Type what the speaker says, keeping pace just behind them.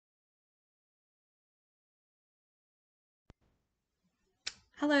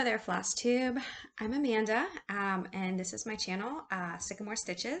Hello there, Flosstube. I'm Amanda, and this is my channel, Sycamore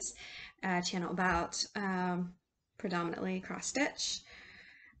Stitches, a channel about predominantly cross stitch.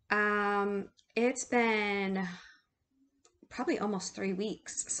 It's been probably almost 3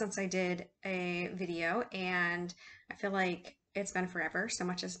 weeks since I did a video, and I feel like it's been forever. So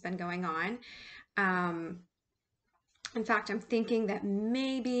much has been going on. Um, in fact, I'm thinking that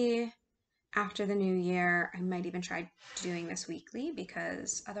maybe after the new year, I might even try doing this weekly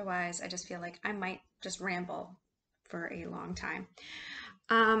because otherwise I just feel like I might just ramble for a long time.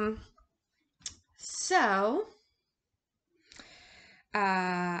 Um, so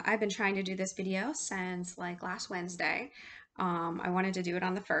I've been trying to do this video since like last Wednesday. I wanted to do it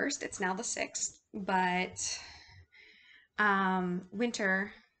on the 1st. It's now the 6th, but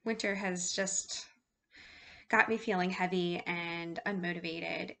winter has just got me feeling heavy and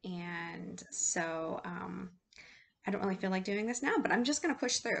unmotivated, and so I don't really feel like doing this now, but I'm just going to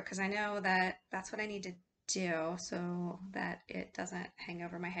push through because I know that that's what I need to do so that it doesn't hang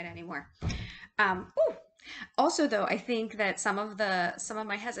over my head anymore. Ooh. Also, though, I think that some of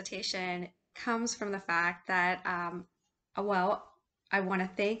my hesitation comes from the fact that, well, I want to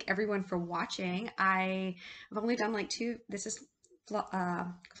thank everyone for watching. I've only done like two. This is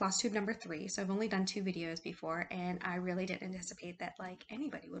Flosstube number 3, so I've only done 2 videos before, and I really didn't anticipate that like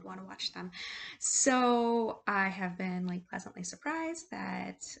anybody would want to watch them. So I have been like pleasantly surprised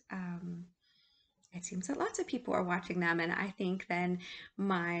that it seems that lots of people are watching them, and I think then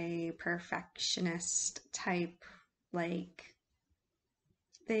my perfectionist type like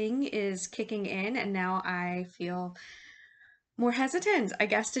thing is kicking in, and now I feel more hesitant, I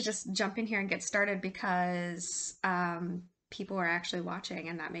guess, to just jump in here and get started because people are actually watching,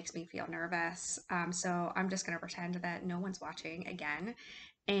 and that makes me feel nervous. So I'm just going to pretend that no one's watching again,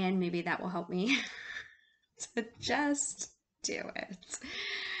 and maybe that will help me to just do it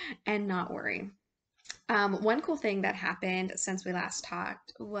and not worry. One cool thing that happened since we last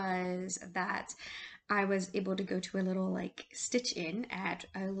talked was that I was able to go to a little like stitch in at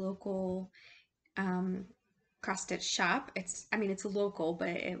a local um, cross stitch shop. I mean, it's local, but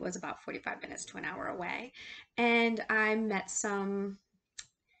it was about 45 minutes to an hour away. And I met some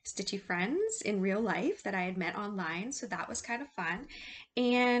stitchy friends in real life that I had met online. So that was kind of fun.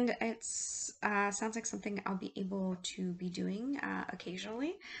 And it's sounds like something I'll be able to be doing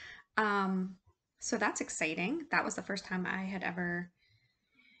occasionally. Um, so that's exciting. That was the first time I had ever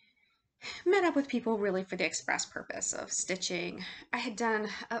met up with people really for the express purpose of stitching. I had done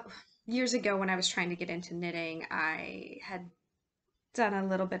years ago when I was trying to get into knitting, I had done a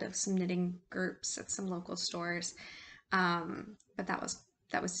little bit of some knitting groups at some local stores, but that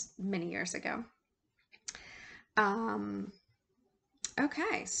was many years ago. Um,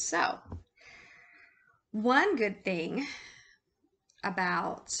 okay, so one good thing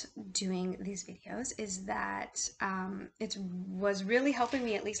about doing these videos is that it was really helping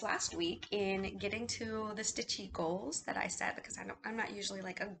me, at least last week, in getting to the stitchy goals that I set, because I'm not usually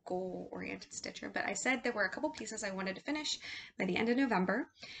like a goal-oriented stitcher, but I said there were a couple pieces I wanted to finish by the end of November,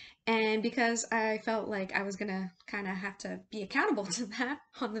 and because I felt like I was gonna kind of have to be accountable to that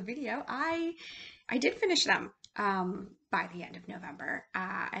on the video, I did finish them by the end of November,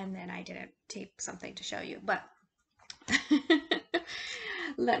 and then I didn't tape something to show you, but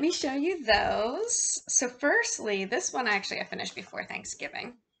let me show you those. So firstly, this one actually I finished before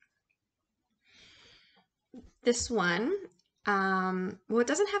Thanksgiving. This one, well, it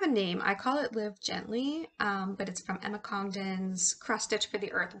doesn't have a name. I call it Live Gently, but it's from Emma Congdon's Cross Stitch for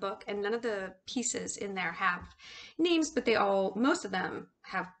the Earth book, and none of the pieces in there have names, but most of them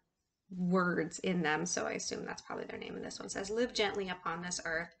have words in them, so I assume that's probably their name. And this one says, Live Gently Upon This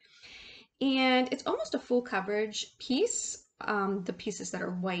Earth. And it's almost a full coverage piece. The pieces that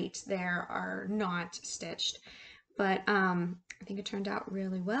are white there are not stitched, but I think it turned out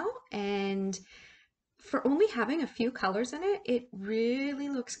really well. And for only having a few colors in it, it really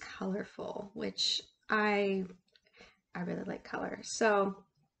looks colorful, which I really like color. So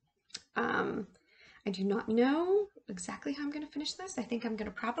I do not know exactly how I'm going to finish this. I think I'm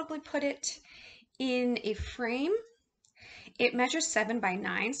going to probably put it in a frame. It measures 7 by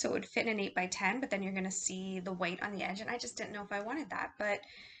 9, so it would fit in an 8 by 10, but then you're going to see the white on the edge, and I just didn't know if I wanted that, but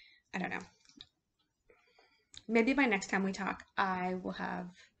I don't know. Maybe by next time we talk, I will have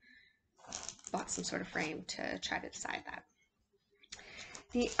bought some sort of frame to try to decide that.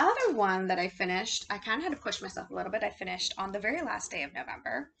 The other one that I finished, I kind of had to push myself a little bit. I finished on the very last day of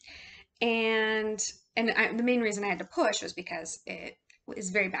November, and the main reason I had to push was because it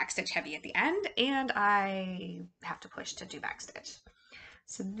is very backstitch heavy at the end, and I have to push to do backstitch.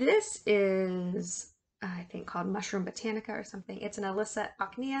 So this is I think called Mushroom Botanica or something. It's an Alisa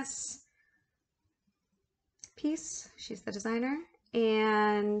Okneas piece. She's the designer,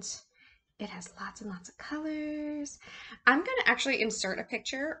 and it has lots and lots of colors. I'm gonna actually insert a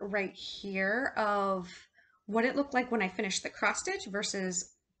picture right here of what it looked like when I finished the cross stitch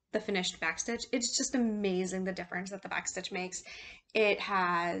versus the finished back stitch. It's just amazing the difference that the back stitch makes. It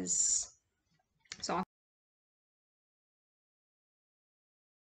has, so I'll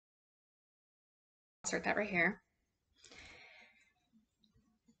insert that right here.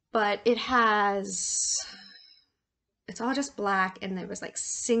 But it has, it's all just black, and there was like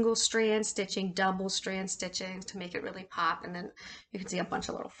single strand stitching, double strand stitching to make it really pop. And then you can see a bunch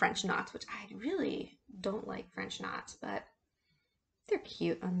of little French knots, which I really don't like French knots, but they're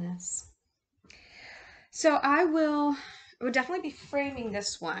cute on this. So I would definitely be framing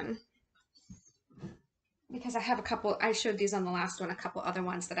this one because I have a couple, I showed these on the last one, a couple other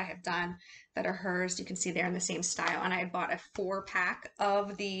ones that I have done that are hers. You can see they're in the same style, and I had bought a 4-pack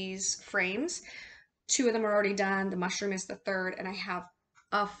of these frames. 2 of them are already done. The mushroom is the 3rd, and I have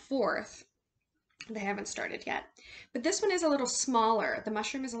a 4th. They haven't started yet. But this one is a little smaller. The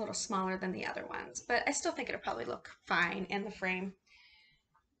mushroom is a little smaller than the other ones, but I still think it'll probably look fine in the frame.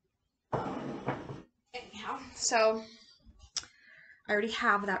 Anyhow, so I already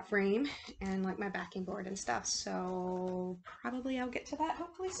have that frame and like my backing board and stuff, so probably I'll get to that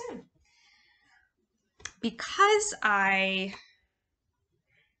hopefully soon. Because I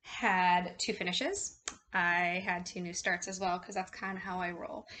had 2 finishes, I had 2 new starts as well, because that's kind of how I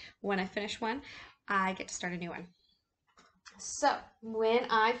roll. When I finish one, I get to start a new one. So when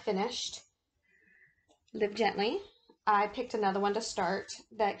I finished Live Gently, I picked another one to start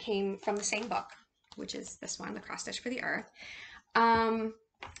that came from the same book, which is this one, The Cross Stitch for the Earth. I'm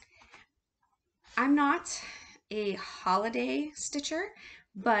not a holiday stitcher,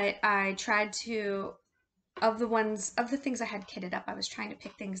 but I tried to, of the things I had kitted up, I was trying to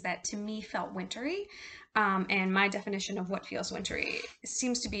pick things that to me felt wintry. And my definition of what feels wintry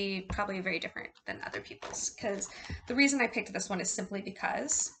seems to be probably very different than other people's, because the reason I picked this one is simply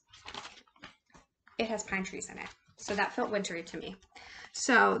because it has pine trees in it. So that felt wintry to me.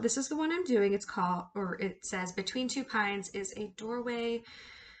 So this is the one I'm doing. It's called, or it says, Between Two Pines is a Doorway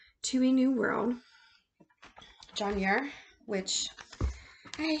to a New World. John Muir, which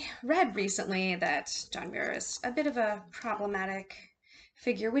I read recently that John Muir is a bit of a problematic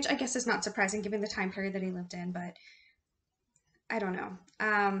figure, which I guess is not surprising given the time period that he lived in, but I don't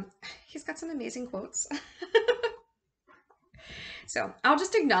know. He's got some amazing quotes. So I'll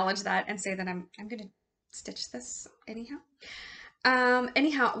just acknowledge that and say that I'm going to stitch this anyhow.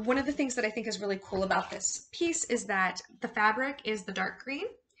 Anyhow, one of the things that I think is really cool about this piece is that the fabric is the dark green.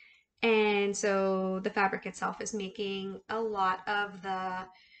 And so the fabric itself is making a lot of the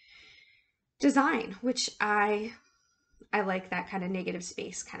design, which I like that kind of negative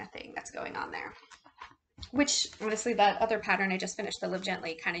space kind of thing that's going on there. Which, honestly, that other pattern I just finished, the Live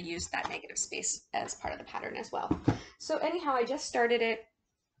Gently, kind of used that negative space as part of the pattern as well. So anyhow, I just started it.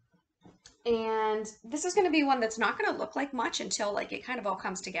 And this is going to be one that's not going to look like much until like it kind of all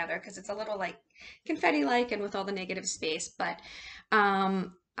comes together, because it's a little like confetti-like and with all the negative space. But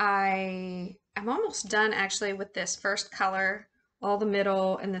I'm almost done actually with this first color, all the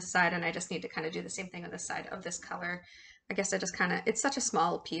middle and this side, and I just need to kind of do the same thing on this side of this color. I guess I just kind of, it's such a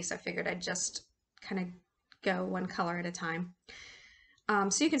small piece, I figured I'd just kind of go one color at a time.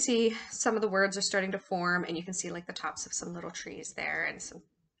 So you can see some of the words are starting to form, and you can see like the tops of some little trees there and some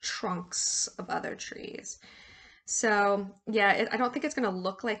trunks of other trees. So yeah, I don't think it's going to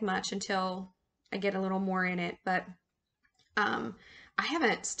look like much until I get a little more in it, but I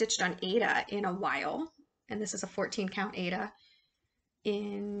haven't stitched on Ada in a while, and this is a 14 count Ada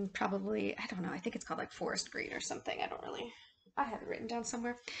in probably, I don't know, I think it's called like forest green or something. I have it written down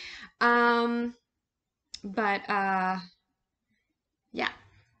somewhere. But yeah.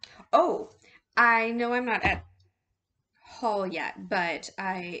 Oh, I know I'm not at haul yet, but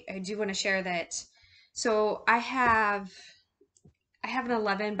I do want to share that. So I have an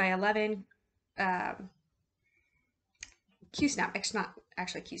 11 by 11 Q-snap. It's not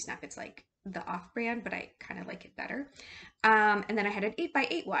actually Q-snap, it's like the off-brand, but I kind of like it better. And then I had an 8 by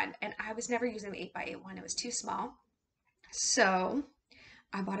 8 one, and I was never using the 8 by 8 one. It was too small. So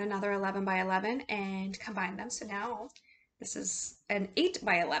I bought another 11 by 11 and combined them. So now this is an 8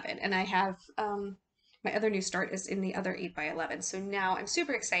 by 11, and I have my other new start is in the other 8 by 11. So now I'm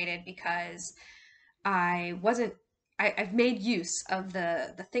super excited because I've made use of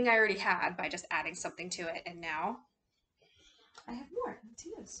the thing I already had by just adding something to it, and now I have more to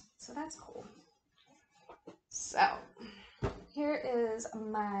use. So that's cool. So here is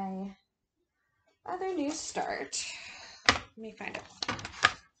my other new start. Let me find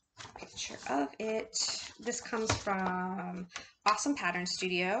a picture of it. This comes from Awesome Pattern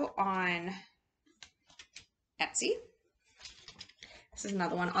Studio on Etsy. This is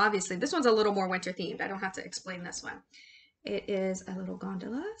another one. Obviously, this one's a little more winter themed. I don't have to explain this one. It is a little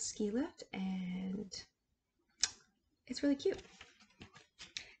gondola ski lift, and it's really cute.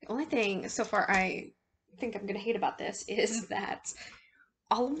 The only thing so far I think I'm gonna hate about this is that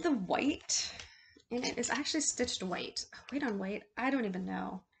all of the white in it is actually stitched white. White on white, I don't even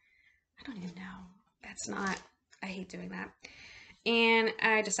know. That's not, I hate doing that. And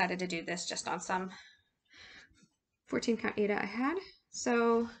I decided to do this just on some 14 count Aida I had.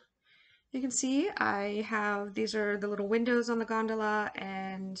 So you can see I have, these are the little windows on the gondola,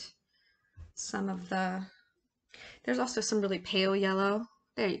 and some of the, there's also some really pale yellow.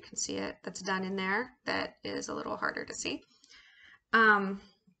 There you can see it. That's done in there. That is a little harder to see.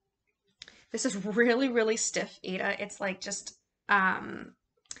 This is really, really stiff Aida. It's like just,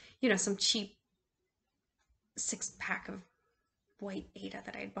 you know, some cheap 6-pack of white Aida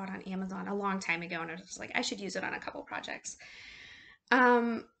that I had bought on Amazon a long time ago, and I was like, I should use it on a couple projects.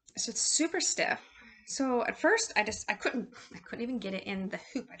 So it's super stiff. So at first I couldn't even get it in the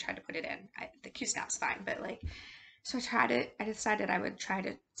hoop I tried to put it in. The Q-snap's fine, but like, so I decided I would try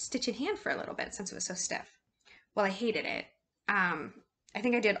to stitch in hand for a little bit since it was so stiff. Well, I hated it. I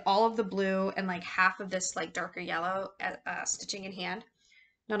think I did all of the blue and like half of this like darker yellow stitching in hand.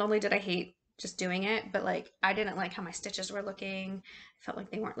 Not only did I hate just doing it, but like I didn't like how my stitches were looking. I felt like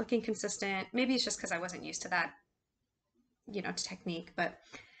they weren't looking consistent. Maybe it's just because I wasn't used to that, you know, technique, but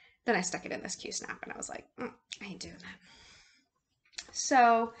then I stuck it in this Q-snap and I was like, I ain't doing that.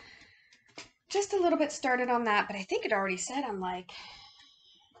 So just a little bit started on that, but I think it already said I'm like,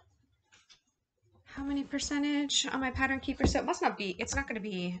 how many percentage on my pattern keeper? So it must not be, it's not going to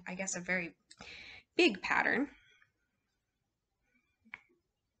be, I guess, a very big pattern.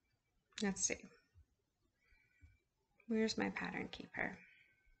 Let's see. Where's my pattern keeper?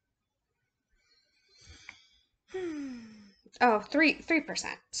 Oh, 3%.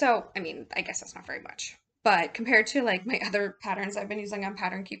 So, I mean, I guess that's not very much. But compared to like my other patterns I've been using on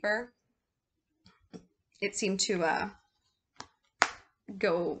Pattern Keeper, it seemed to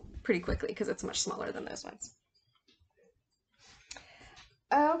go pretty quickly because it's much smaller than those ones.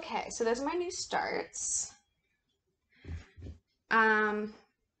 Okay, so those are my new starts. I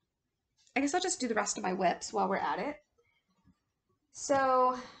guess I'll just do the rest of my whips while we're at it.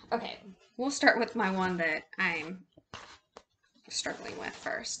 So, okay, we'll start with my one that I'm struggling with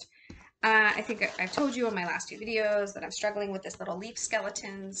first. I think I've told you in my last 2 videos that I'm struggling with this little leaf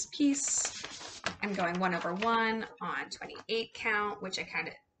skeletons piece. I'm going 1/1 on 28 count, which I kind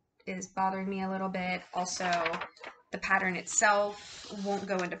of is bothering me a little bit. Also, the pattern itself won't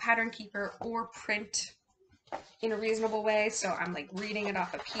go into Pattern Keeper or print in a reasonable way, so I'm like reading it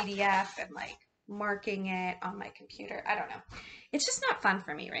off a PDF and like marking it on my computer. I don't know. It's just not fun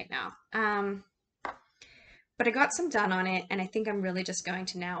for me right now. But I got some done on it, and I think I'm really just going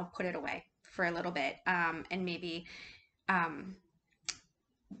to now put it away for a little bit, and maybe I'll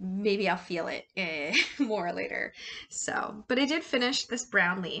feel it more later. So, but I did finish this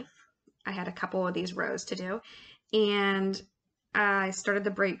brown leaf. I had a couple of these rows to do, and I started the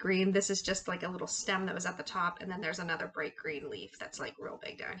bright green. This is just like a little stem that was at the top, and then there's another bright green leaf that's like real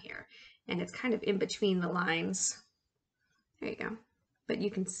big down here, and it's kind of in between the lines. There you go. But you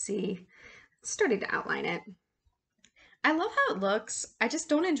can see it's starting to outline it. I love how it looks. I just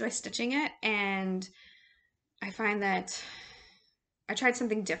don't enjoy stitching it, and I find that I tried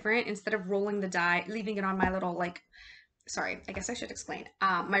something different. Instead of rolling the die, leaving it on my little like, sorry, I guess I should explain.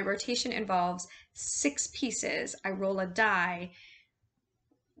 My rotation involves 6 pieces. I roll a die.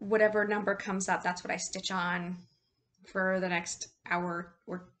 Whatever number comes up, that's what I stitch on for the next hour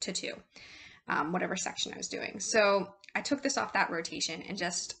or to 2, whatever section I was doing. So I took this off that rotation and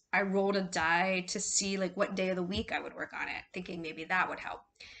just, I rolled a die to see like what day of the week I would work on it, thinking maybe that would help.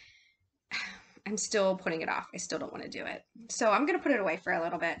 I'm still putting it off. I still don't want to do it. So I'm going to put it away for a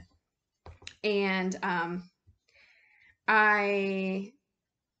little bit. And I'll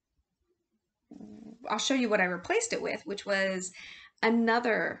show you what I replaced it with, which was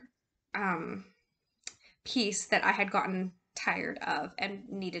another piece that I had gotten tired of and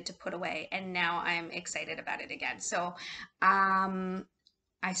needed to put away, and now I'm excited about it again. So I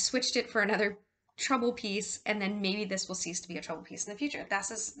switched it for another trouble piece, and then maybe this will cease to be a trouble piece in the future.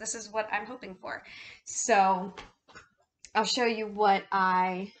 This is what I'm hoping for. So I'll show you what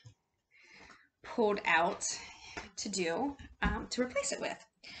I pulled out to do to replace it with.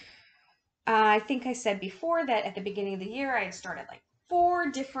 I think I said before that at the beginning of the year I had started like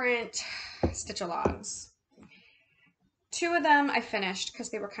 4 different stitch-alongs. 2 of them I finished because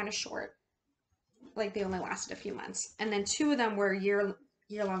they were kind of short. Like they only lasted a few months. And then 2 of them were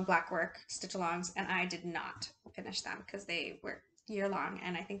year-long blackwork stitch-alongs, and I did not finish them because they were year-long,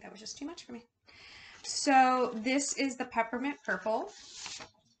 and I think that was just too much for me. So this is the Peppermint Purple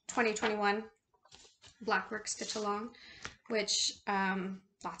 2021 blackwork stitch-along, which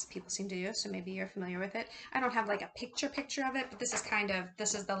lots of people seem to do, so maybe you're familiar with it. I don't have like a picture of it, but this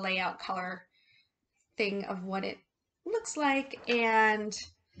is the layout color thing of what it looks like. And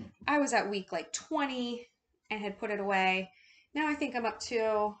I was at week like 20 and had put it away. Now I think I'm up to,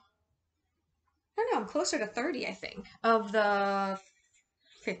 I don't know, I'm closer to 30, I think, of the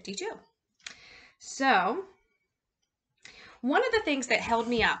 52. So one of the things that held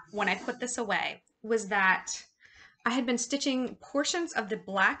me up when I put this away was that I had been stitching portions of the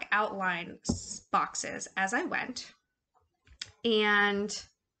black outline boxes as I went, and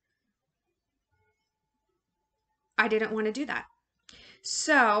I didn't want to do that.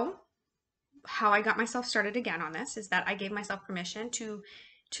 So how I got myself started again on this is that I gave myself permission to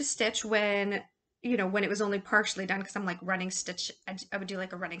stitch when, you know, when it was only partially done, because I'm like running stitch, I would do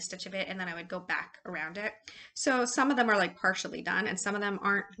like a running stitch of it, and then I would go back around it. So some of them are like partially done, and some of them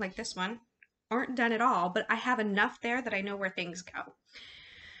aren't, like this one, aren't done at all, but I have enough there that I know where things go.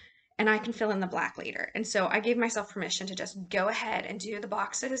 And I can fill in the black later. And so I gave myself permission to just go ahead and do the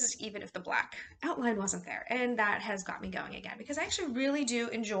boxes, even if the black outline wasn't there. And that has got me going again, because I actually really do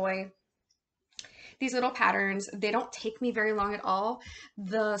enjoy these little patterns. They don't take me very long at all.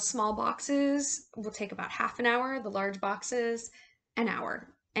 The small boxes will take about half an hour, the large boxes, an hour.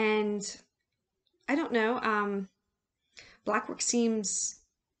 And I don't know, blackwork seems,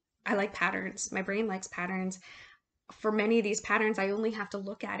 I like patterns. My brain likes patterns. For many of these patterns, I only have to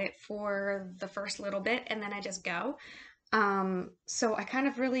look at it for the first little bit and then I just go. So I kind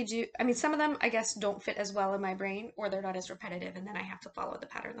of really do, I mean, some of them I guess don't fit as well in my brain, or they're not as repetitive, and then I have to follow the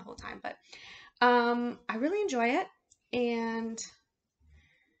pattern the whole time. But I really enjoy it, and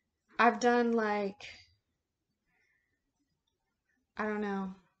I've done like, I don't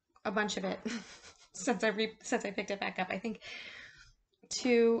know, a bunch of it since I picked it back up. I think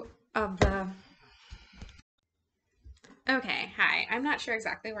 2 of the Okay, hi. I'm not sure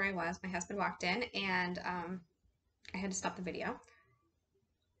exactly where I was. My husband walked in, and I had to stop the video.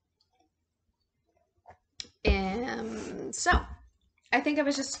 And so I think I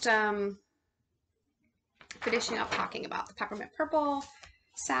was just finishing up talking about the Peppermint Purple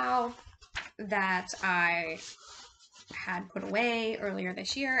sow that I had put away earlier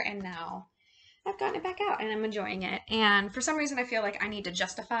this year, and now I've gotten it back out and I'm enjoying it. And for some reason I feel like I need to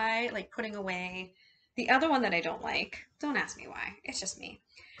justify like putting away the other one that I don't like. Don't ask me why. It's just me.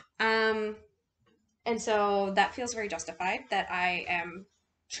 And so that feels very justified that I am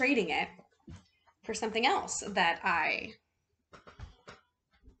trading it for something else that I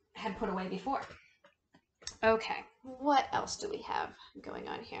had put away before. Okay, what else do we have going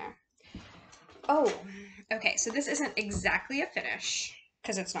on here? Oh, okay, so this isn't exactly a finish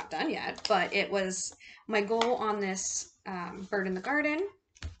because it's not done yet, but it was my goal on this bird in the garden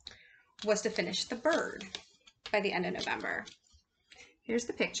was to finish the bird by the end of November. Here's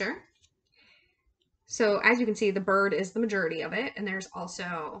the picture. So as you can see, the bird is the majority of it, and there's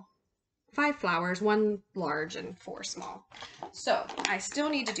also 5 flowers, 1 large and 4 small. So I still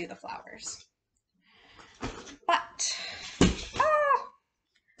need to do the flowers. But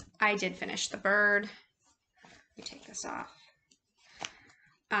I did finish the bird. Let me take this off.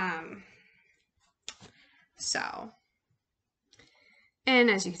 And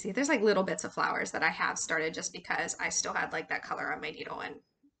as you can see, there's like little bits of flowers that I have started just because I still had like that color on my needle, and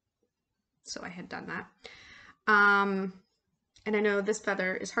so I had done that. And I know this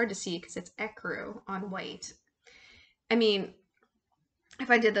feather is hard to see because it's ecru on white. I mean, if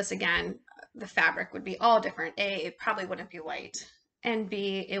I did this again, the fabric would be all different. A, it probably wouldn't be white, and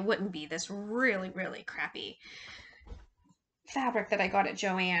B, it wouldn't be this really, really crappy fabric that I got at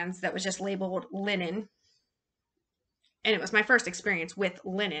Joann's that was just labeled linen. And it was my first experience with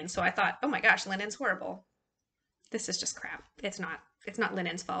linen, so I thought, oh my gosh, linen's horrible. This is just crap. It's not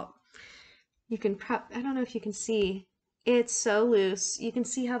linen's fault. You can I don't know if you can see, it's so loose. You can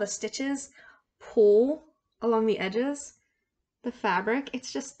see how the stitches pull along the edges, the fabric.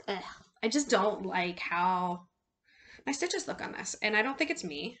 It's just, ugh. I just don't like how my stitches look on this, and I don't think it's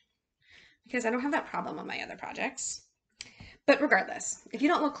me because I don't have that problem on my other projects. But regardless, if you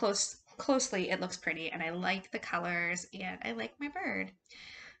don't look closely, it looks pretty, and I like the colors, and I like my bird.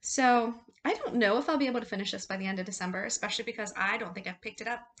 So I don't know if I'll be able to finish this by the end of December, especially because I don't think I've picked it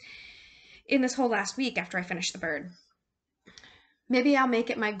up in this whole last week after I finished the bird. maybe I'll make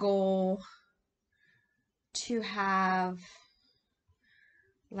it my goal to have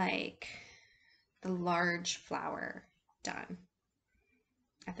like the large flower done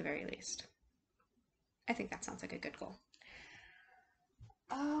at the very least. I think that sounds like a good goal.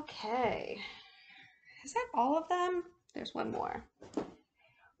 Okay. Is that all of them? There's one more.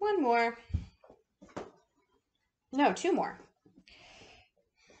 One more. No, two more.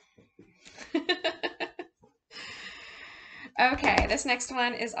 Okay, this next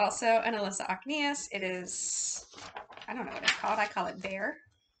one is also an Alisa Okneas. It is, I don't know what it's called. I call it Bear.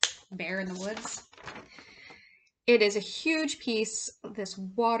 Bear in the Woods. It is a huge piece, this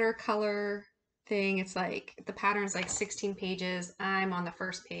watercolor thing. It's like, the pattern is like 16 pages. I'm on the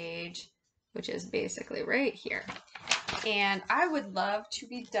first page, which is basically right here. And I would love to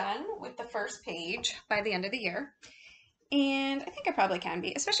be done with the first page by the end of the year. And I think I probably can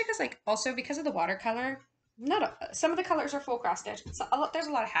be, especially because like also because of the watercolor, some of the colors are full cross stitch. So there's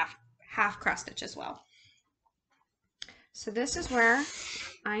a lot of half cross stitch as well. So this is where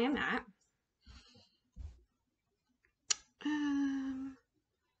I am at.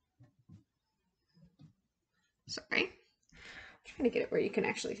 Sorry, I'm trying to get it where you can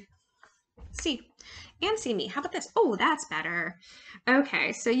actually see and see me. How about this? Oh, that's better.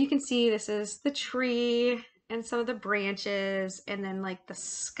 Okay, so you can see this is the tree and some of the branches and then like the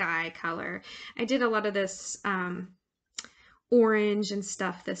sky color. I did a lot of this orange and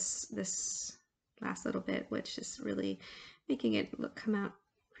stuff this last little bit, which is really making it come out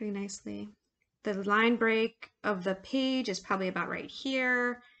pretty nicely. The line break of the page is probably about right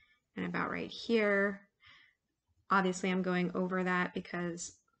here and about right here. Obviously I'm going over that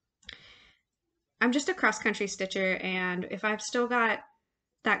because I'm just a cross-country stitcher, and if I've still got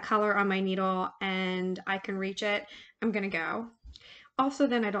that color on my needle and I can reach it, I'm gonna go. Also,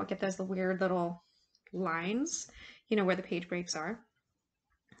 then I don't get those weird little lines, you know, where the page breaks are.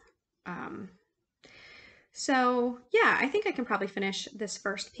 So yeah, I think I can probably finish this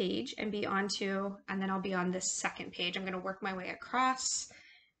first page and be on to, and then I'll be on this second page. I'm gonna work my way across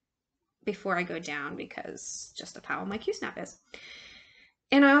before I go down because just of how my Q-snap is.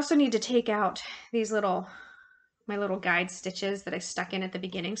 And I also need to take out these my little guide stitches that I stuck in at the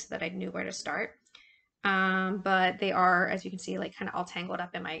beginning so that I knew where to start. But they are, as you can see, like kind of all tangled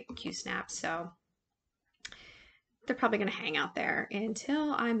up in my Q-snap. So they're probably going to hang out there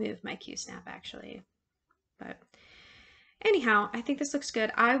until I move my Q-snap actually. But anyhow, I think this looks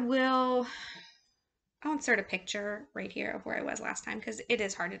good. I'll insert a picture right here of where I was last time because it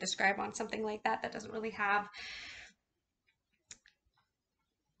is hard to describe on something like that doesn't really have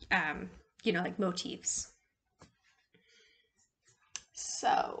you know, like motifs.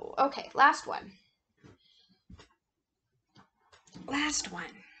 So, okay, last one. Last one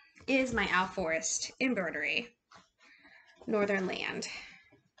is my Owl Forest Embroidery Northern Land.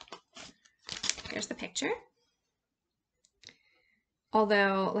 Here's the picture.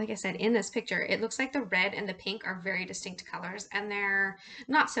 Although, like I said, in this picture, it looks like the red and the pink are very distinct colors, and they're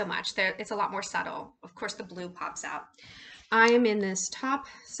not so much. It's a lot more subtle. Of course, the blue pops out. I am in this top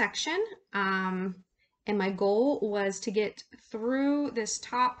section, and my goal was to get through this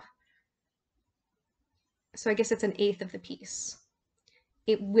top, so I guess it's 1/8 of the piece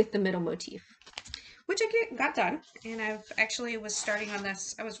with the middle motif, which I got done. And I've actually was starting on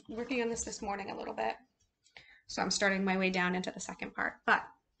this. I was working on this morning a little bit. So I'm starting my way down into the second part, but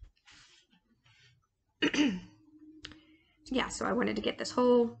yeah, so I wanted to get this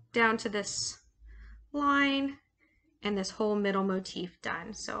whole down to this line and this whole middle motif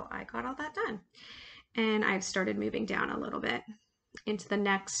done. So I got all that done. And I've started moving down a little bit into the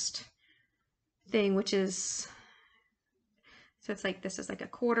next thing, which is, so it's like, this is like a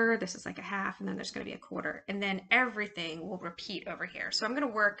quarter, this is like a half, and then there's going to be a quarter. And then everything will repeat over here. So I'm going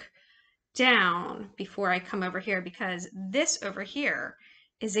to work down before I come over here because this over here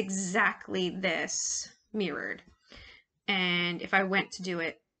is exactly this mirrored. And if I went to do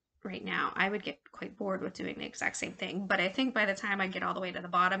it right now, I would get quite bored with doing the exact same thing. But I think by the time I get all the way to the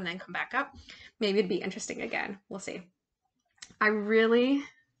bottom and then come back up, maybe it'd be interesting again. We'll see. I really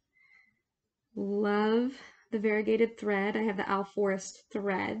love the variegated thread. I have the Owl Forest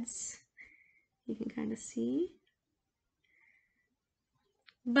threads. You can kind of see.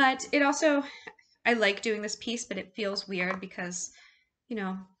 But it also, I like doing this piece, but it feels weird because, you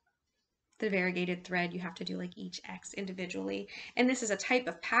know, the variegated thread, you have to do like each X individually. And this is a type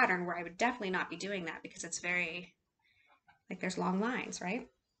of pattern where I would definitely not be doing that because it's very, like there's long lines, right?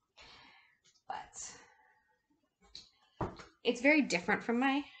 But it's very different from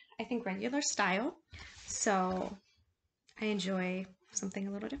my, I think, regular style. So I enjoy something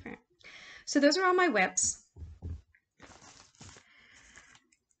a little different. So those are all my whips.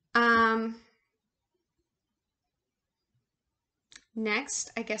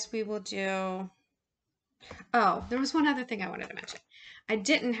 Next, I guess we will do, oh, there was one other thing I wanted to mention. I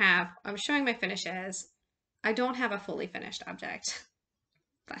was showing my finishes. I don't have a fully finished object,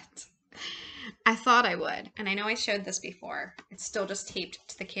 but I thought I would. And I know I showed this before. It's still just taped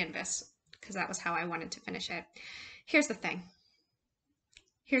to the canvas because that was how I wanted to finish it. Here's the thing.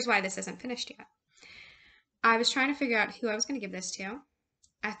 Here's why this isn't finished yet. I was trying to figure out who I was going to give this to.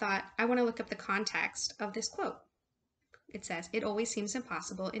 I thought, I want to look up the context of this quote. It says, "It always seems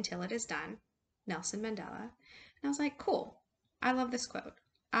impossible until it is done." Nelson Mandela. And I was like, cool. I love this quote.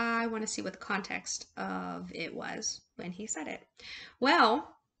 I want to see what the context of it was when he said it.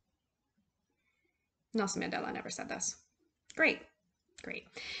 Well, Nelson Mandela never said this. Great. Great.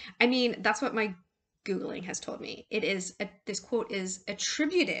 I mean, that's what my Googling has told me. This quote is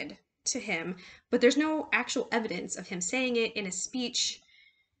attributed to him, but there's no actual evidence of him saying it in a speech.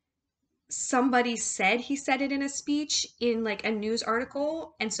 Somebody said he said it in a speech in like a news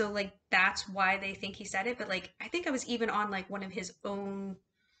article, and so like that's why they think he said it. But like I think I was even on like one of his own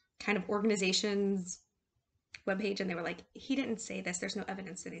kind of organization's webpage, and they were like, he didn't say this, there's no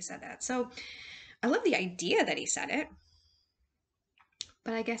evidence that he said that. So I love the idea that he said it,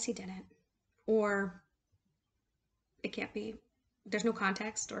 but I guess he didn't, or it can't be, there's no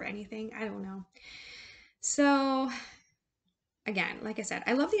context or anything, I don't know. So again, like I said,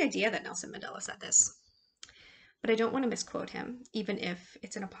 I love the idea that Nelson Mandela said this, but I don't want to misquote him, even if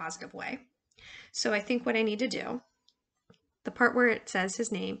it's in a positive way. So I think what I need to do, the part where it says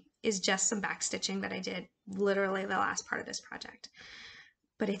his name, is just some back stitching that I did literally the last part of this project.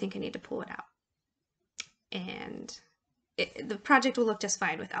 But I think I need to pull it out. And the project will look just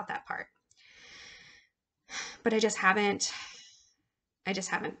fine without that part. But I just haven't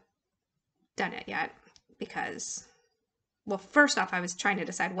done it yet because, well, first off, I was trying to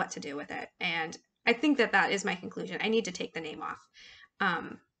decide what to do with it. And I think that is my conclusion. I need to take the name off.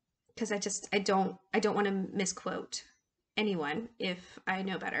 Because I don't want to misquote anyone if I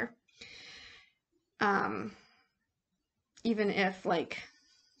know better. Even if like,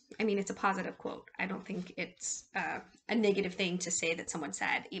 I mean, it's a positive quote. I don't think it's a negative thing to say that someone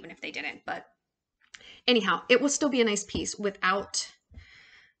said, even if they didn't. But anyhow, it will still be a nice piece without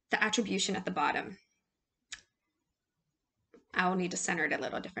the attribution at the bottom. I will need to center it a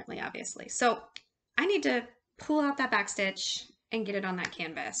little differently, obviously. So I need to pull out that back stitch and get it on that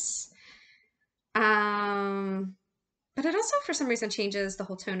canvas. But it also, for some reason, changes the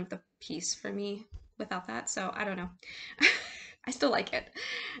whole tone of the piece for me without that. So I don't know. I still like it.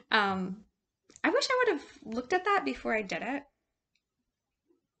 I wish I would have looked at that before I did it.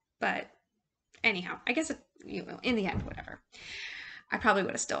 But anyhow, I guess in the end, whatever. I probably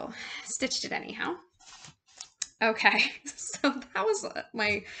would have still stitched it anyhow. Okay, so that was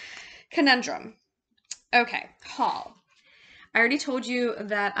my conundrum. Okay, haul. I already told you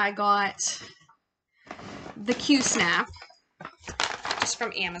that I got the Q-snap just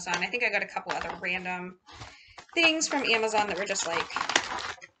from Amazon. I think I got a couple other random things from Amazon that were just like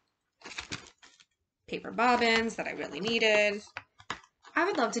paper bobbins that I really needed. I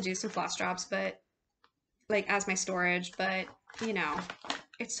would love to do some floss drops, but like as my storage, but you know,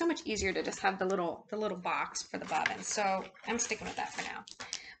 it's so much easier to just have the little box for the bobbins. So I'm sticking with that for now.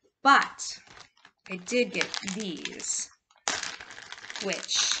 But I did get these,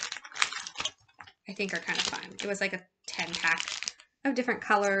 which I think are kind of fun. It was like a 10-pack of different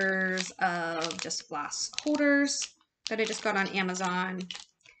colors of just floss holders that I just got on Amazon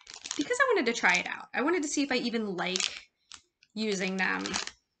because I wanted to try it out. I wanted to see if I even like using them.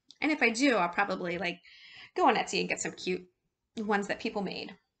 And if I do, I'll probably like go on Etsy and get some cute ones that people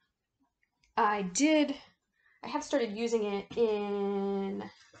made. I have started using it in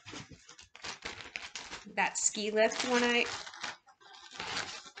that ski lift one.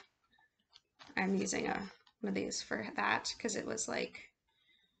 I'm using one of these for that because it was like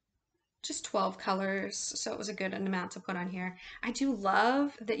just 12 colors, so it was a good amount to put on here. I do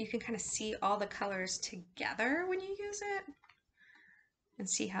love that you can kind of see all the colors together when you use it and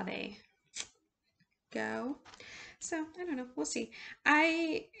see how they go. So I don't know, we'll see.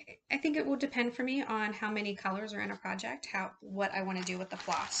 I think it will depend for me on how many colors are in a project, what I want to do with the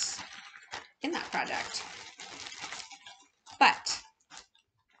floss in that project. But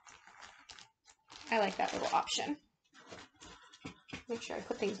I like that little option. Make sure I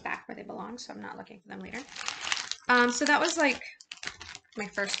put things back where they belong so I'm not looking for them later. So that was like my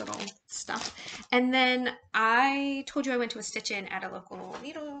first little stuff. And then I told you I went to a stitch-in at a local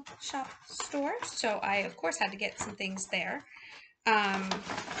needle shop store. So I, of course, had to get some things there.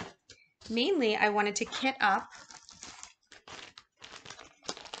 Mainly, I wanted to kit up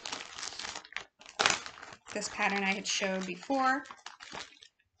this pattern I had showed before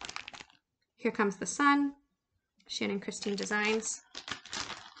Here Comes the Sun, Shannon Christine Designs.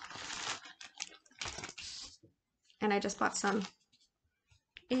 And I just bought some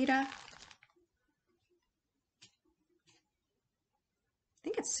Ada. I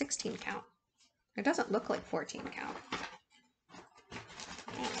think it's 16 count. It doesn't look like 14 count. I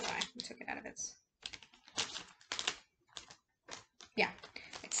don't know why I took it out of its. Yeah,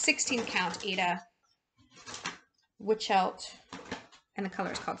 it's 16 count Ada Witchelt, and the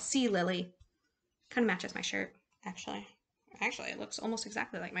color is called Sea Lily. Kind of matches my shirt, actually. Actually, it looks almost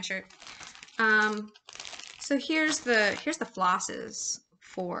exactly like my shirt. So here's the flosses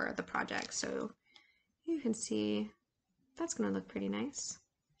for the project. So you can see that's going to look pretty nice.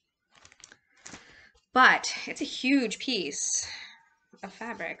 But it's a huge piece of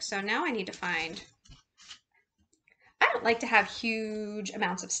fabric. So now I need to find, I don't like to have huge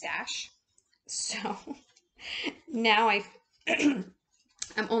amounts of stash. So now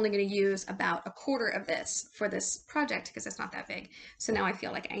I'm only going to use about 1/4 of this for this project because it's not that big. So now I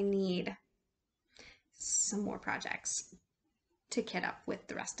feel like I need some more projects to kit up with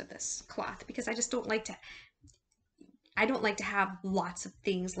the rest of this cloth because I just don't like to have lots of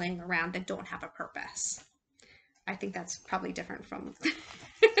things laying around that don't have a purpose. I think that's probably different from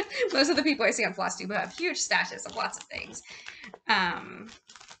most of the people I see on Flosstube who have huge stashes of lots of things.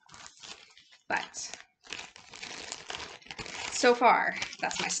 But so far,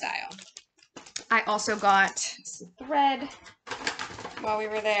 that's my style. I also got some thread while we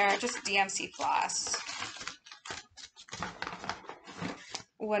were there, just DMC floss.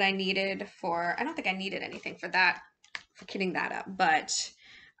 What I needed for, I don't think I needed anything for that, for kitting that up, but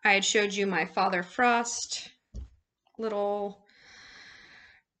I had showed you my Father Frost little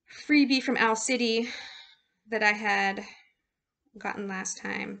freebie from Owl City that I had gotten last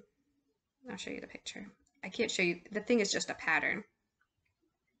time. I'll show you the picture. I can't show you, the thing is just a pattern,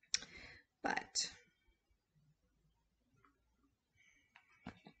 but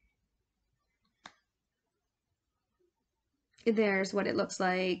there's what it looks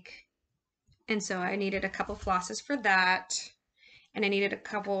like. And so I needed a couple flosses for that, and I needed a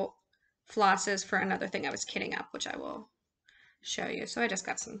couple flosses for another thing I was kitting up, which I will show you. So I just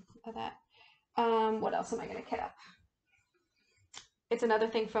got some of that. What else am I going to kit up? It's another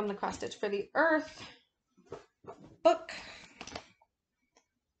thing from the Cross Stitch for the Earth book.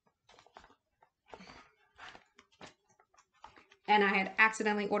 And I had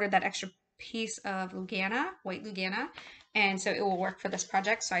accidentally ordered that extra piece of Lugana, white Lugana, and so it will work for this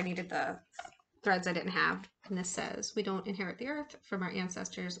project. So I needed the threads I didn't have. And this says, "We don't inherit the earth from our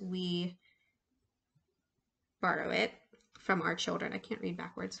ancestors, we borrow it from our children." I can't read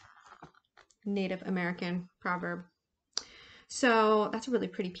backwards. Native American proverb. So that's a really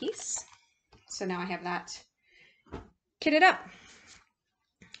pretty piece. So now I have that kitted up.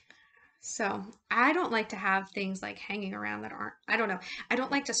 So I don't like to have things like hanging around that aren't, I don't know. I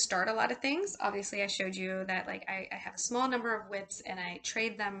don't like to start a lot of things. Obviously I showed you that like I have a small number of whips and I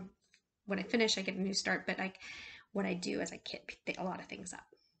trade them. When I finish, I get a new start, but like what I do is I kit a lot of things up.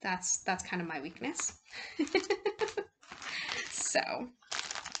 That's kind of my weakness. So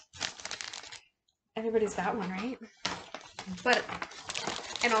everybody's got one, right? But,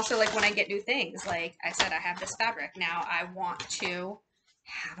 and also like when I get new things, like I said, I have this fabric. Now I want to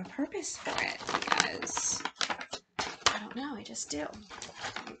have a purpose for it because I don't know, I just do.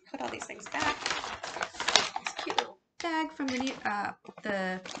 Put all these things back. This cute little bag from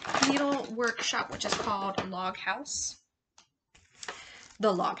the needle workshop, which is called Log House.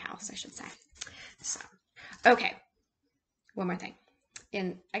 The Log House, I should say. So, okay, one more thing.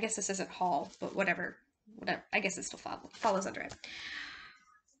 And I guess this isn't haul, but whatever. I guess it still follows under it.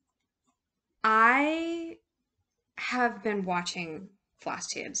 I have been watching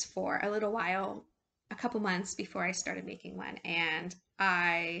Flosstubes for a little while, a couple months before I started making one, and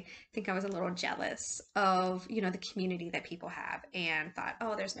I think I was a little jealous of, you know, the community that people have, and thought,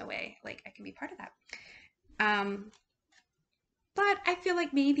 oh, there's no way like I can be part of that. But I feel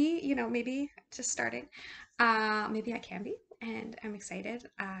like maybe, you know, maybe just starting, maybe I can be, and I'm excited.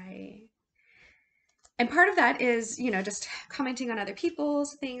 And part of that is, you know, just commenting on other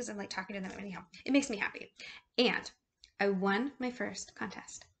people's things and like talking to them. Anyhow, it makes me happy. And I won my first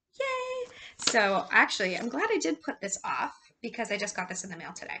contest. Yay! So actually, I'm glad I did put this off because I just got this in the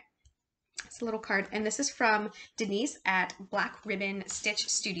mail today. It's a little card, and this is from Denise at Black Ribbon Stitch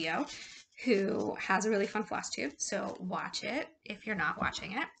Studio, who has a really fun floss tube. So watch it if you're not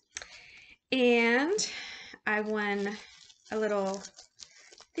watching it. And I won a little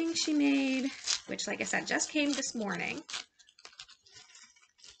thing she made, which, like I said, just came this morning.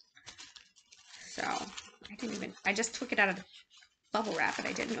 So I just took it out of the bubble wrap, but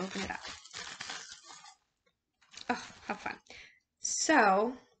I didn't open it up.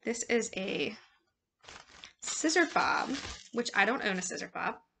 So this is a scissor fob, which I don't own a scissor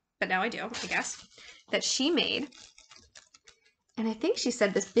fob, but now I do, I guess, that she made. And I think she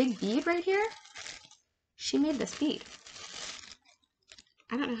said this big bead right here, she made this bead.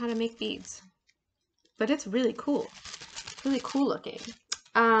 I don't know how to make beads, but it's really cool looking.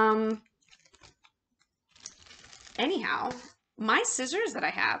 Anyhow, my scissors that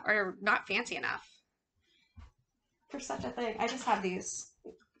I have are not fancy enough for such a thing. I just have these,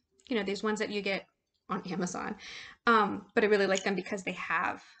 you know, these ones that you get on Amazon. But I really like them because they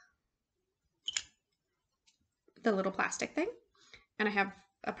have the little plastic thing. And I have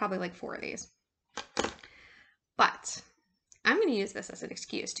probably like 4 of these. But I'm going to use this as an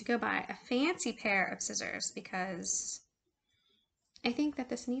excuse to go buy a fancy pair of scissors because I think that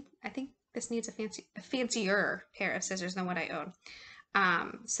this needs a fancier pair of scissors than what I own.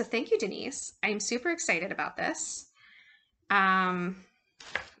 So thank you, Denise. I'm super excited about this. And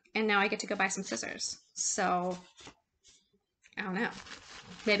now I get to go buy some scissors. So I don't know.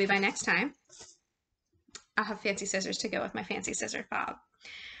 Maybe by next time I'll have fancy scissors to go with my fancy scissor fob.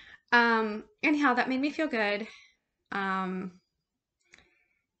 Anyhow, that made me feel good. To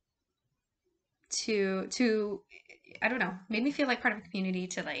I don't know, made me feel like part of a community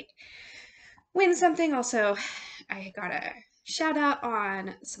to like win something. Also, I got a shout out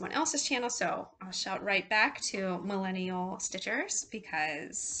on someone else's channel, so I'll shout right back to Millennial Stitchers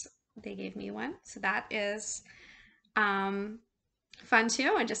because they gave me one. So that is fun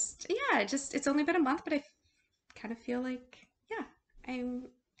too. And just, yeah, it's only been a month, but I kind of feel like, yeah, I'm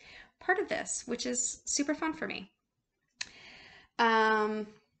part of this, which is super fun for me.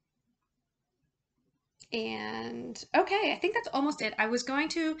 And okay, I think that's almost it. I was going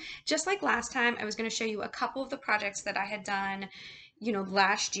to, just like last time, I was going to show you a couple of the projects that I had done, you know,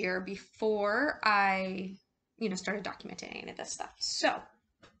 last year before I, you know, started documenting any of this stuff. So, let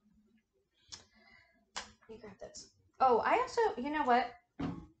me grab this. Oh, I also, you know what?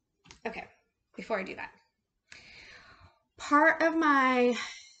 Okay, before I do that, part of my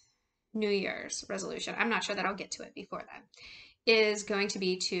New Year's resolution, I'm not sure that I'll get to it before then, is going to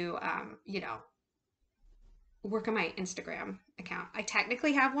be to, you know, work on my Instagram account. I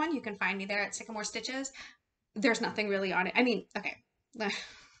technically have one. You can find me there at Sycamore Stitches. There's nothing really on it. I mean, okay.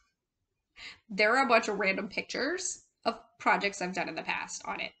 There are a bunch of random pictures of projects I've done in the past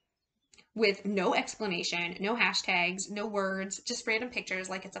on it with no explanation, no hashtags, no words, just random pictures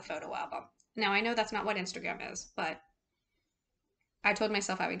like it's a photo album. Now, I know that's not what Instagram is, but I told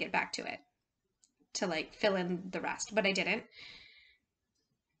myself I would get back to it to like fill in the rest, but I didn't.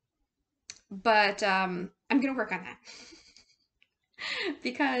 But I'm going to work on that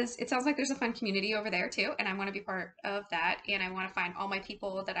because it sounds like there's a fun community over there too. And I want to be part of that. And I want to find all my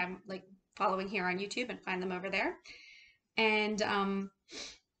people that I'm like following here on YouTube and find them over there. And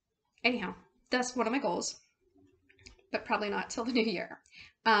anyhow, that's one of my goals, but probably not till the new year.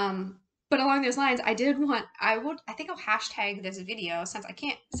 But along those lines, I think I'll hashtag this video since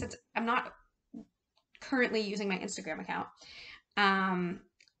I'm not currently using my Instagram account.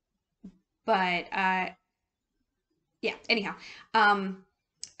 But yeah, anyhow,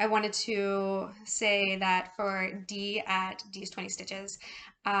 I wanted to say that for D at D's 20 Stitches,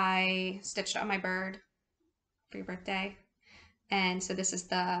 I stitched on my bird for your birthday. And so this is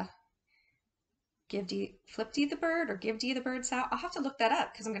the flip D the bird or give D the bird sound. I'll have to look that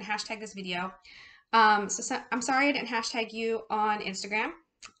up because I'm going to hashtag this video. So I'm sorry I didn't hashtag you on Instagram,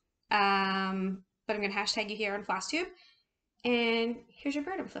 but I'm going to hashtag you here on Flosstube. And here's your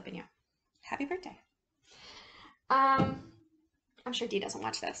bird I'm flipping you. Happy birthday. I'm sure Dee doesn't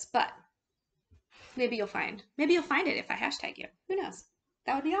watch this, but maybe you'll find it if I hashtag you. Who knows?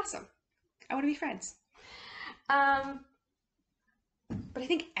 That would be awesome. I want to be friends. But I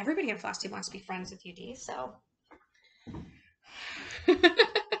think everybody in Flosstube wants to be friends with you, Dee, so.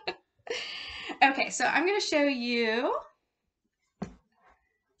 Okay, so I'm going to show you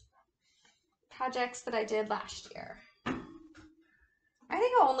projects that I did last year. I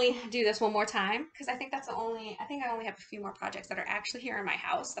think I'll only do this one more time because I think I only have a few more projects that are actually here in my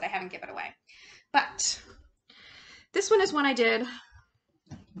house that I haven't given away. But this one is one I did.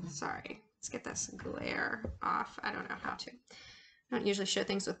 Sorry, let's get this glare off. I don't know how to. I don't usually show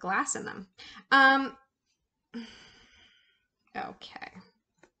things with glass in them. Okay.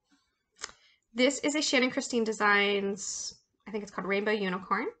 This is a Shannon Christine Designs, I think it's called Rainbow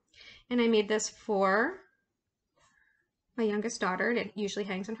Unicorn. And I made this for my youngest daughter, and it usually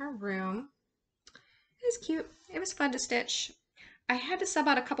hangs in her room. It was cute. It was fun to stitch. I had to sub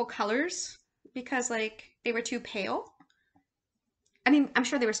out a couple colors because like they were too pale. I mean, I'm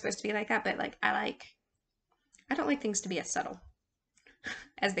sure they were supposed to be like that, but like I don't like things to be as subtle.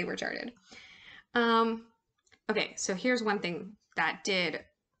 as they were charted. Okay, so here's one thing that did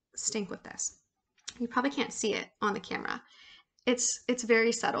stink with this. You probably can't see it on the camera. It's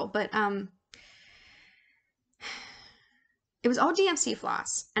very subtle, but it was all DMC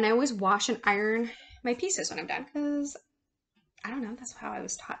floss, and I always wash and iron my pieces when I'm done because I don't know, that's how I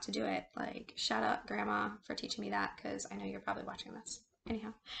was taught to do it. Like, shout out grandma for teaching me that, because I know you're probably watching this.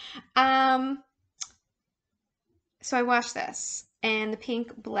 Anyhow. So I washed this and the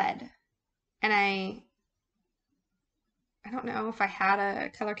pink bled, and I don't know if I had a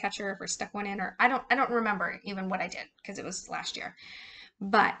color catcher, if I stuck one in, or I don't remember even what I did because it was last year.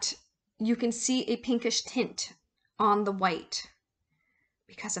 But you can see a pinkish tint on the white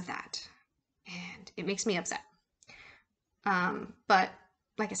because of that. And it makes me upset. But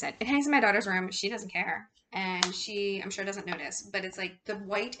like I said, it hangs in my daughter's room. She doesn't care. And she, I'm sure, doesn't notice. But it's like the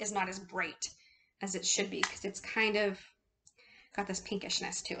white is not as bright as it should be because it's kind of got this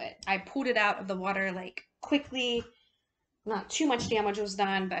pinkishness to it. I pulled it out of the water like quickly. Not too much damage was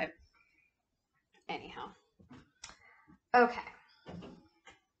done, but anyhow. Okay.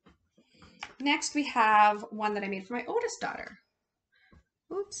 Next we have one that I made for my oldest daughter.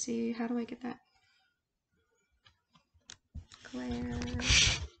 Oopsie, how do I get that? Glare.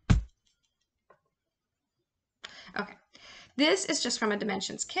 Okay. This is just from a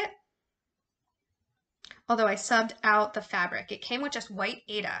Dimensions kit. Although I subbed out the fabric. It came with just white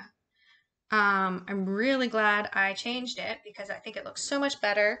Aida. I'm really glad I changed it because I think it looks so much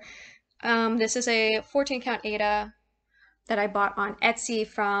better. This is a 14 count Aida that I bought on Etsy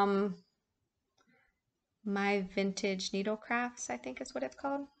from My Vintage Needle Crafts, I think is what it's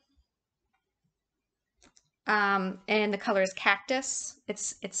called. And the color is Cactus.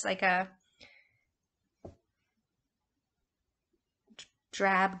 It's like a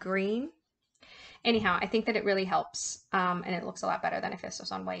drab green. Anyhow, I think that it really helps, and it looks a lot better than if this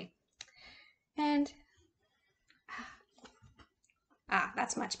was on white. And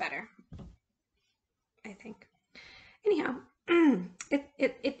that's much better, I think. Anyhow,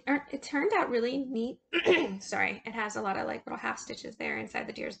 it turned out really neat. Sorry, it has a lot of like little half stitches there inside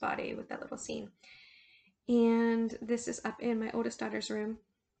the deer's body with that little seam. And this is up in my oldest daughter's room.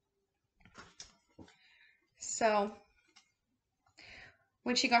 So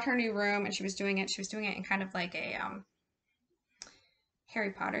when she got her new room and she was doing it in kind of like a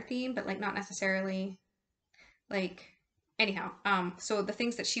Harry Potter theme, but like not necessarily like, anyhow. So the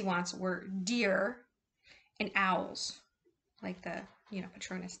things that she wants were deer and owls, like the, you know,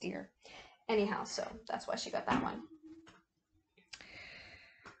 Patronus deer. Anyhow, so that's why she got that one.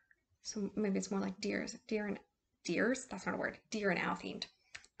 So maybe it's more like deers, that's not a word, deer and owl themed.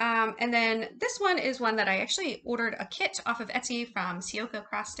 And then this one is one that I actually ordered a kit off of Etsy from Sioko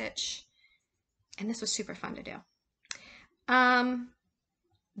Cross Stitch. And this was super fun to do.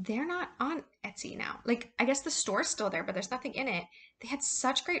 They're not on Etsy now. Like, I guess the store's still there, but there's nothing in it. They had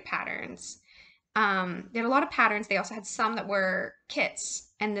such great patterns. They had a lot of patterns. They also had some that were kits.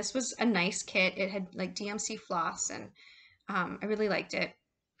 And this was a nice kit. It had like DMC floss, and I really liked it.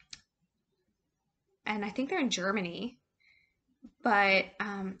 And I think they're in Germany. But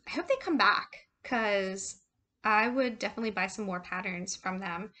I hope they come back because I would definitely buy some more patterns from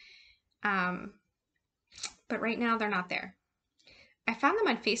them. But right now they're not there. I found them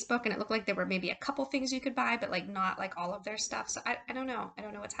on Facebook and it looked like there were maybe a couple things you could buy, but like not like all of their stuff. So I don't know. I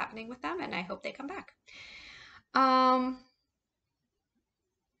don't know what's happening with them, and I hope they come back. I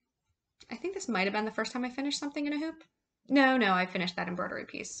think this might have been the first time I finished something in a hoop. No, I finished that embroidery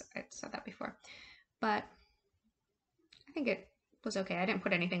piece. I said that before. But I think it was okay. I didn't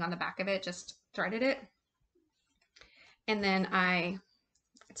put anything on the back of it, just threaded it. And then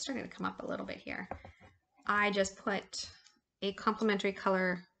it's starting to come up a little bit here. I just put a complementary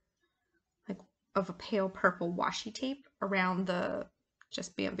color like of a pale purple washi tape around the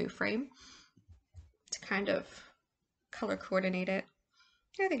just bamboo frame to kind of color coordinate it.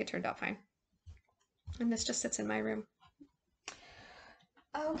 I think it turned out fine. And this just sits in my room.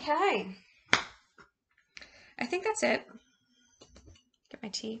 Okay. I think that's it. Get my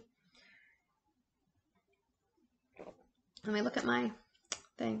tea. Let me look at my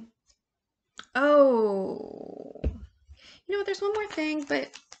thing. Oh, you know what? There's one more thing, but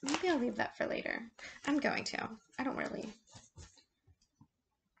maybe I'll leave that for later. I'm going to. I don't really.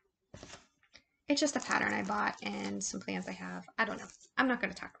 It's just a pattern I bought and some plans I have. I don't know. I'm not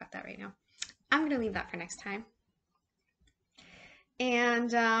going to talk about that right now. I'm going to leave that for next time. And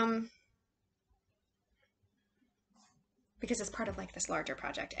because it's part of like this larger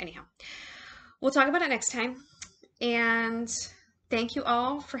project. Anyhow, we'll talk about it next time. And thank you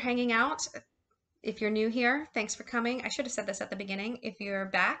all for hanging out. If you're new here, thanks for coming. I should have said this at the beginning. If you're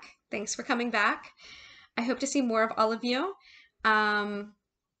back, thanks for coming back. I hope to see more of all of you. Um,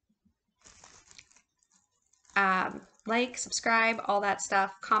 like, subscribe, all that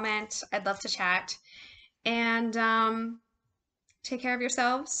stuff, comment. I'd love to chat. And take care of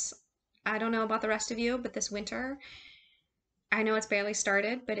yourselves. I don't know about the rest of you, but this winter, I know it's barely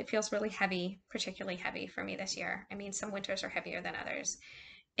started, but it feels really heavy, particularly heavy for me this year. I mean, some winters are heavier than others.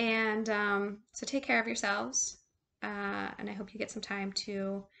 And so take care of yourselves. And I hope you get some time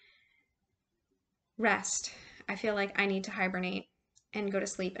to rest. I feel like I need to hibernate and go to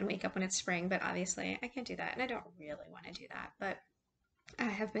sleep and wake up when it's spring, but obviously I can't do that. And I don't really want to do that. But I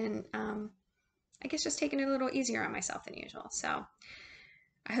have been, I guess, just taking it a little easier on myself than usual. So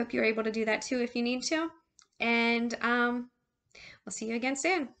I hope you're able to do that too if you need to. And we'll see you again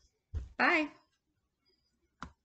soon. Bye.